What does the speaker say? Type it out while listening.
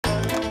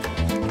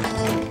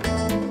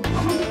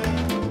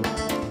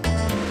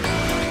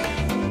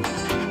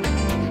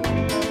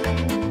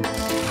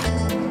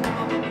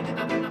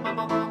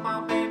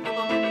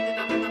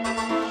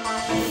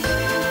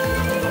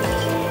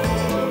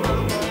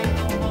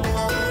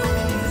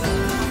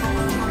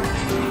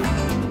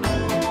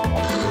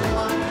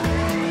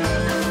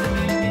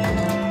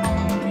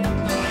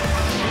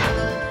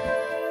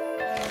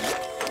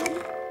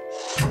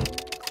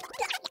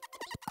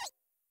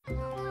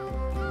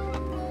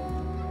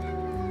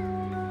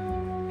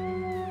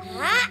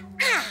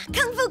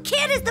Fu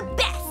Kid is the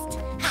best!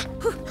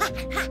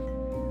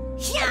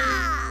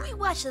 Yeah! We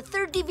watched the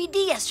third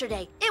DVD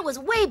yesterday. It was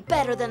way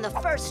better than the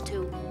first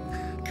two.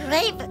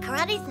 Great, but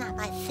karate's not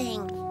my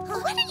thing.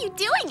 What are you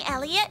doing,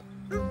 Eliot?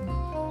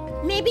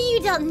 Maybe you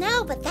don't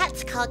know, but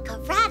that's called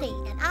karate,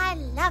 and I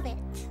love it.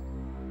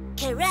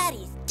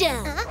 Karate's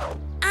done.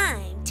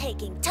 I'm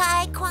taking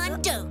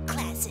Taekwondo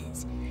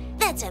classes.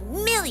 That's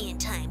 1,000,000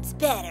 times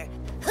better.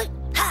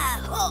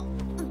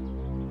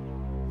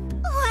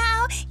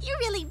 Wow, you're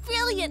really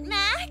brilliant,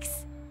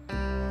 Max.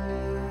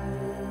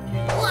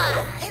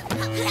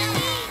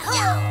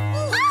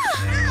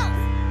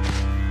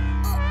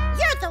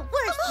 You're the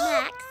worst,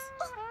 Max.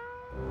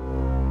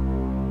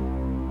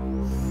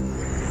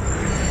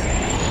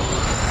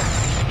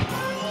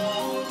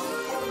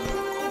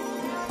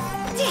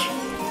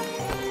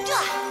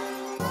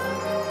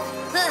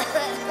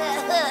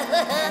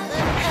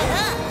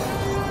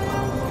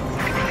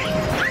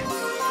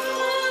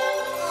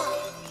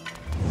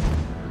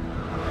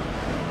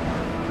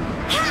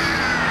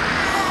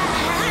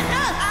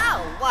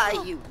 Why,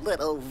 you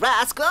little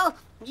rascal!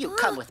 You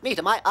come with me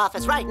to my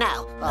office right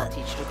now. I'll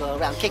teach you to go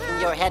around kicking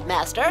your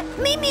headmaster.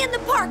 Meet me in the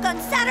park on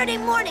Saturday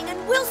morning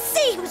and we'll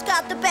see who's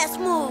got the best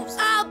moves.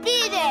 I'll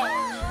be there.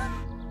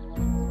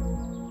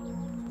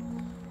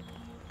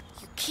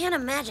 You can't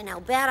imagine how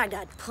bad I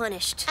got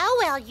punished. Oh,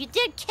 well, you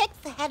did kick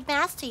the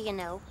headmaster, you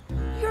know.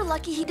 You're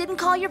lucky he didn't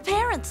call your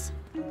parents.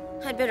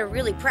 I'd better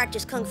really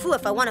practice Kung Fu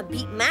if I want to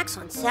beat Max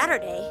on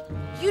Saturday.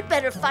 You'd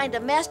better find a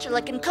master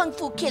like in Kung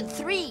Fu Kid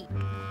 3.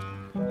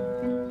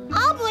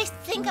 All boys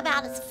think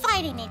about is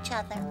fighting each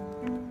other.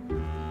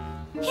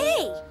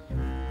 Hey,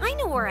 I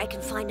know where I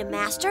can find a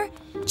master.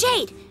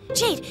 Jade,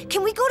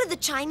 can we go to the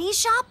Chinese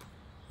shop?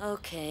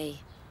 Okay.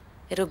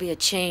 It'll be a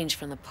change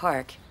from the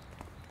park.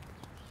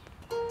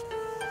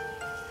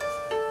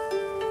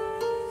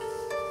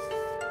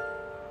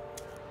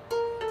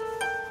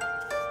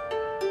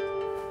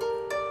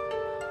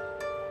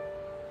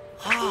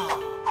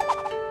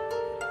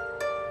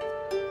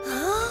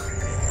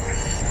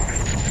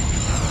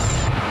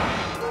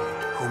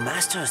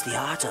 Masters the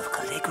art of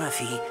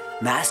calligraphy,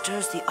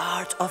 masters the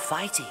art of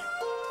fighting.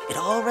 It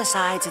all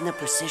resides in the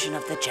precision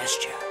of the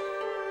gesture.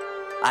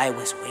 I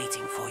was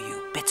waiting for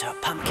you, bitter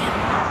pumpkin.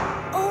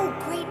 Oh,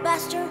 great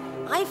master,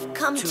 I've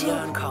come to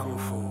learn Kung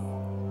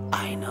Fu.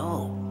 I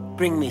know.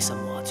 Bring me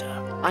some water.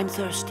 I'm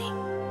thirsty.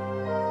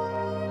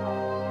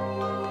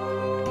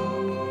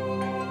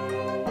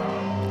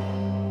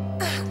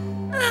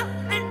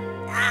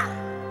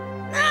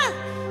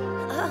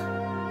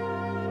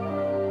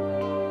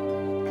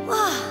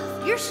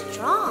 You're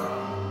strong.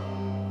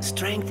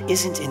 Strength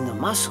isn't in the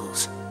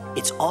muscles.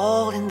 It's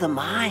all in the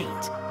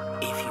mind.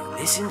 If you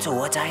listen to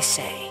what I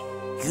say,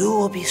 you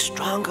will be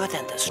stronger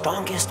than the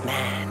strongest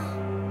man.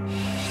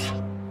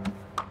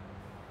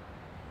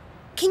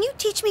 Can you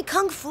teach me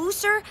Kung Fu,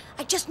 sir?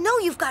 I just know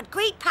you've got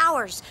great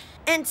powers.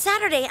 And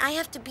Saturday, I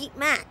have to beat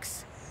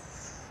Max.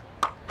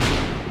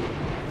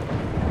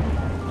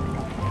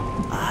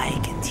 I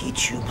can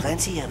teach you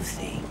plenty of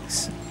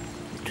things.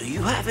 Do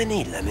you have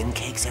any lemon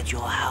cakes at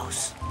your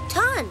house?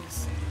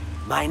 Tons.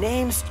 My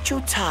name's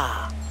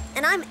Chuta.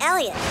 And I'm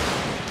Eliot.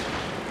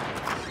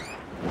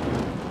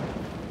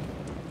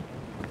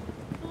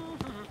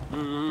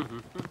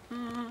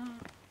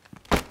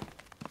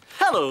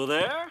 Hello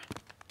there.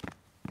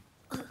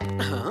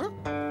 Huh?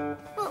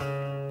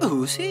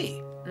 Who's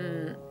he?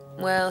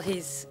 Well,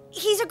 he's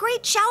a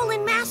great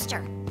Shaolin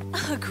master.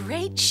 A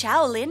great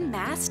Shaolin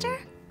master?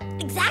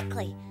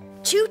 Exactly.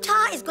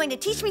 Chuta is going to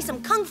teach me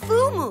some Kung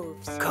Fu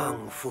moves.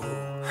 Kung Fu.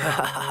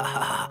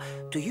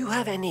 Do you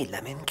have any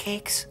lemon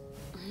cakes?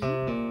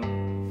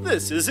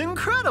 This is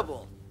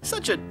incredible.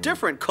 Such a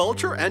different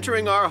culture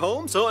entering our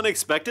home so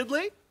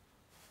unexpectedly.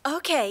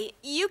 Okay,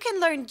 you can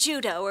learn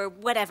judo or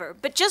whatever,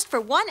 but just for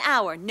 1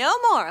 hour, no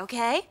more,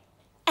 okay?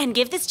 And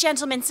give this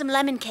gentleman some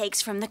lemon cakes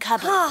from the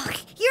cupboard. Oh,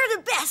 you're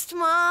the best,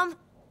 Mom.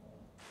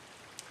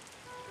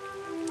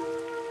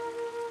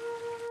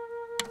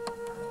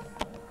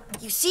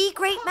 You see,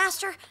 Great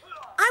Master?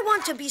 I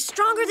want to be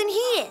stronger than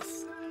he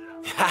is.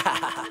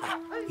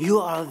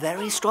 You are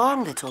very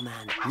strong, little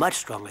man. Much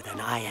stronger than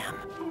I am.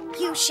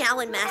 You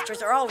Shaolin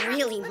masters are all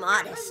really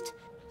modest.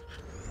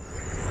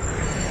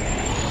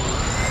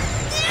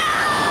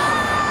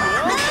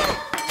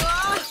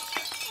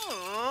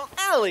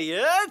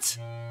 Eliot!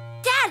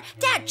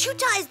 Dad,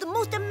 Chuta is the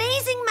most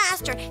amazing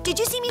master. Did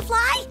you see me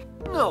fly?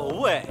 No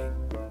way.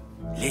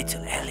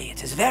 Little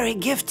Eliot is very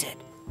gifted.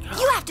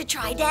 You have to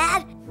try,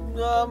 Dad.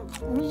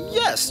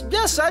 Yes,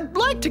 I'd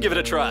like to give it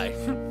a try.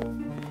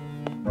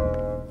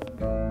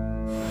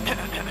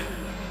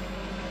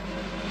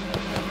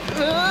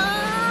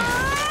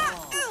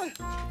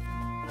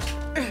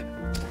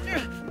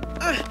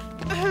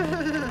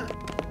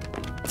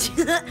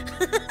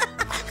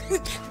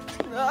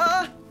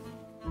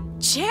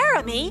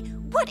 Jeremy,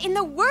 what in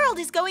the world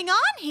is going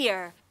on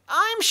here?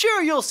 I'm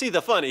sure you'll see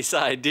the funny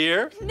side,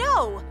 dear.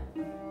 No,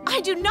 I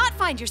do not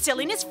find your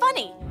silliness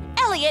funny.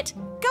 Eliot,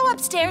 go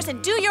upstairs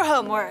and do your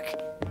homework.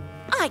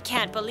 I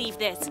can't believe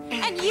this.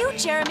 And you,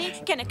 Jeremy,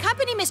 can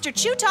accompany Mr.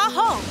 Chutah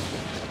home.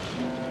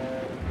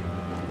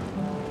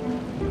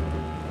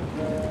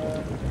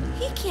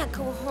 He can't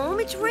go home.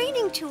 It's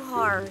raining too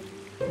hard.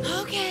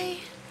 Okay.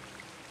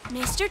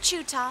 Mr.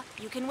 Chutah,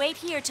 you can wait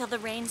here till the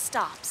rain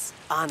stops.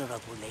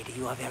 Honorable lady,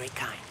 you are very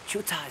kind.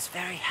 Chutah is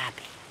very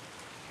happy.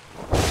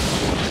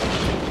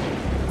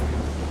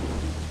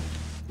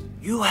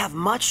 You have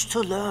much to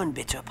learn,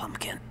 Bitter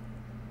Pumpkin.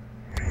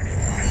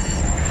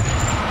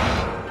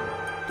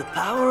 The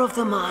power of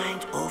the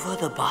mind over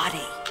the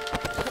body.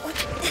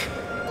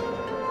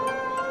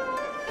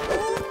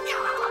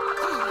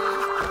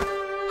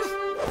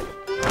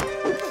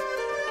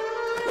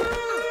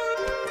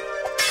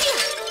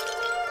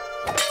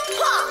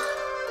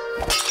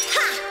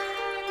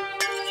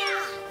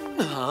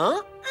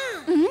 Huh?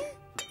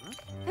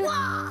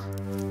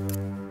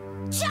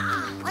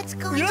 What's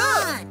going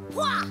on?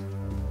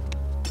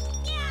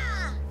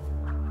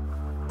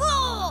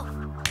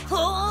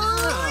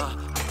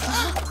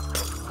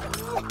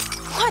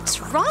 What's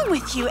wrong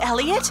with you,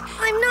 Eliot?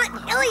 I'm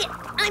not Eliot.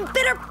 I'm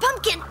Bitter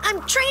Pumpkin.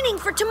 I'm training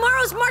for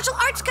tomorrow's martial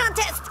arts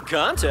contest.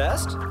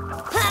 Contest?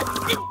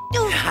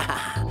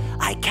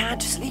 I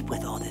can't sleep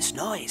with all this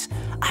noise.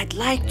 I'd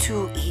like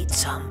to eat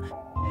some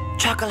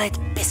chocolate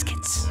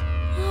biscuits.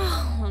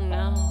 Oh,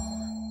 no.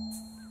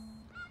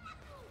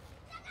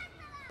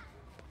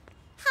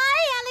 Hi,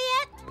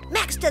 Eliot.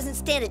 Max doesn't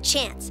stand a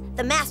chance.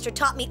 The master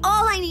taught me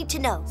all I need to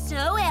know.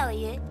 So,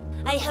 Eliot,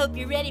 I hope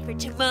you're ready for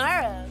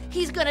tomorrow.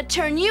 He's gonna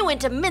turn you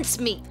into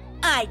mincemeat.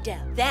 I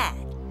doubt that.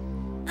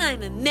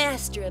 I'm a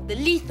master of the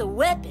lethal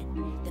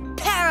weapon, the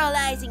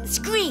paralyzing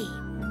scream.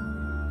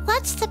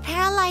 What's the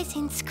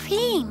paralyzing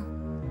scream?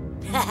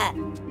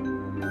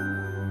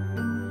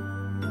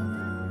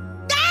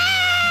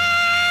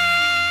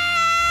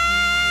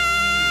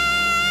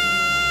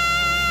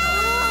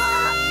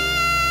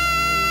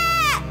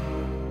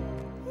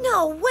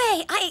 No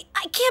way! I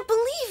can't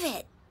believe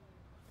it!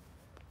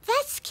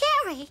 That's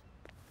scary.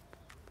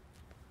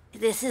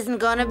 This isn't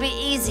gonna be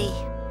easy.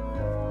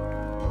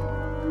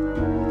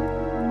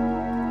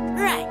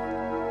 Right.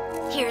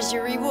 Here's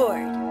your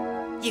reward.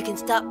 You can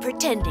stop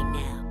pretending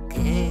now.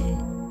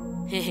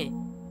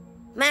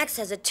 Max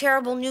has a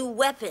terrible new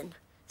weapon,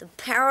 the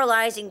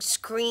paralyzing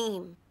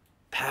scream.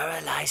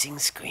 Paralyzing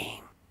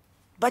scream.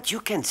 But you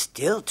can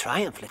still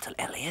triumph, little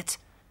Eliot.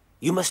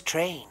 You must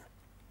train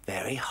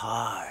very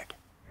hard.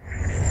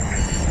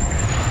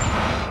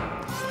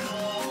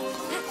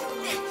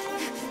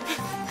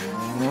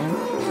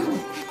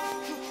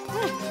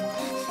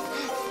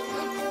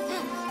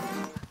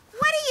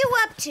 What are you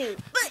up to?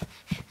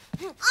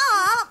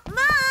 Oh,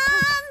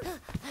 Mom!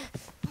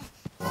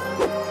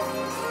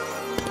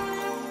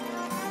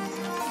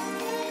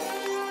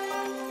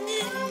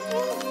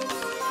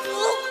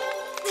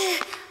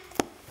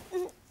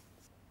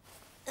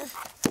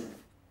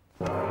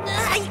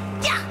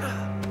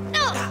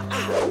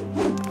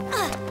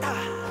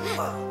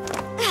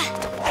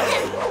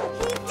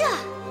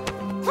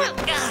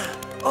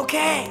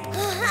 Okay.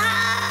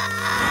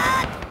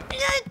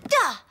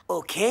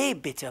 Okay,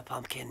 Bitter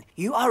Pumpkin.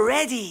 You are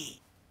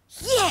ready.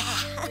 Yeah!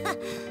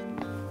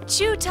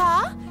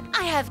 Chutah,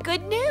 I have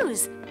good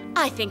news.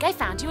 I think I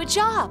found you a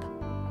job.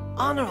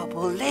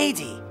 Honorable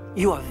lady,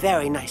 you are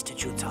very nice to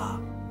Chutah.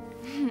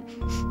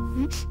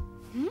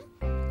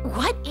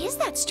 What is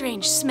that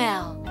strange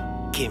smell?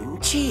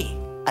 Kimchi,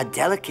 a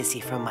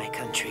delicacy from my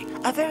country.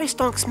 A very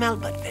strong smell,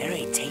 but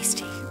very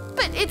tasty.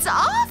 But it's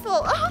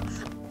awful. Oh.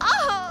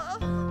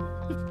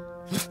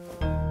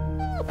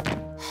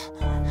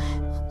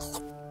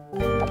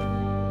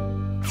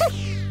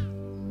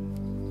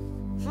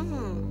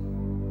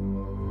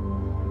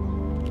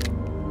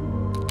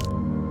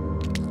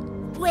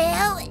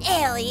 Well,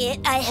 Eliot,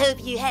 I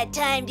hope you had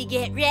time to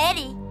get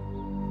ready.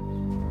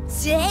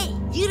 Say,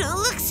 you don't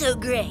look so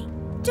great.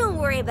 Don't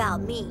worry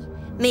about me.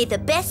 May the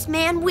best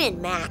man win,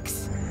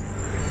 Max.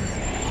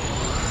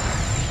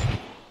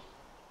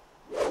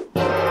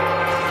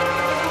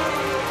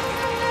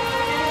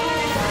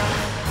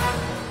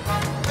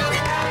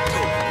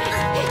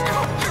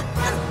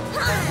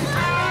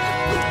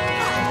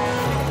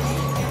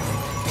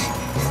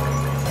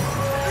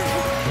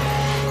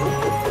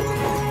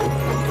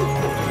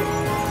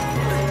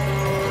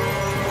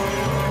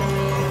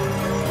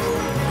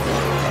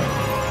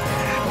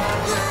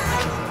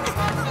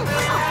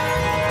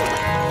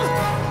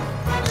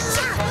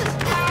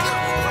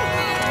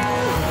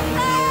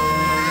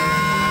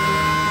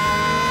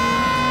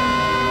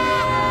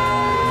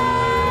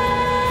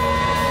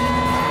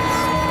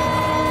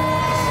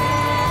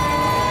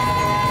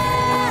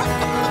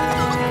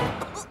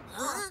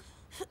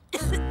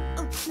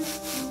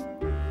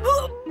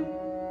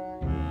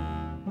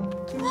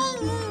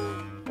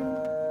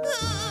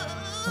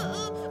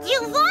 You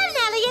won,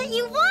 Eliot!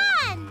 You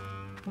won!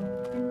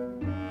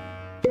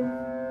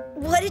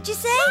 What did you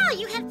say? Oh,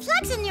 you had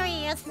plugs in your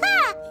ears.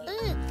 Ha!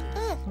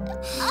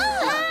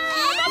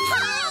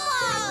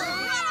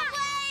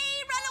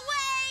 Run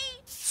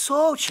away!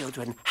 So,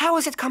 children, how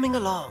is it coming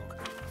along?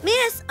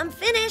 Miss, I'm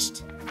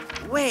finished.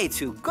 Way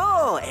to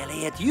go,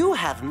 Eliot. You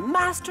have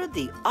mastered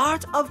the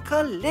art of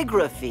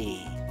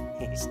calligraphy.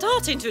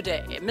 Starting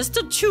today,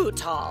 Mr.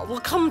 Tutor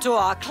will come to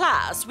our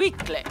class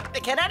weekly.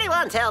 Can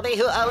anyone tell me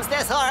who owns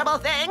this horrible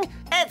thing?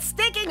 It's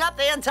stinking up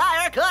the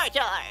entire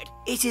courtyard.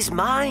 It is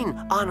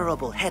mine,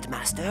 honorable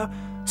headmaster.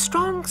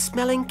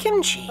 Strong-smelling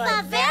kimchi.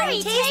 But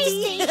very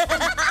tasty.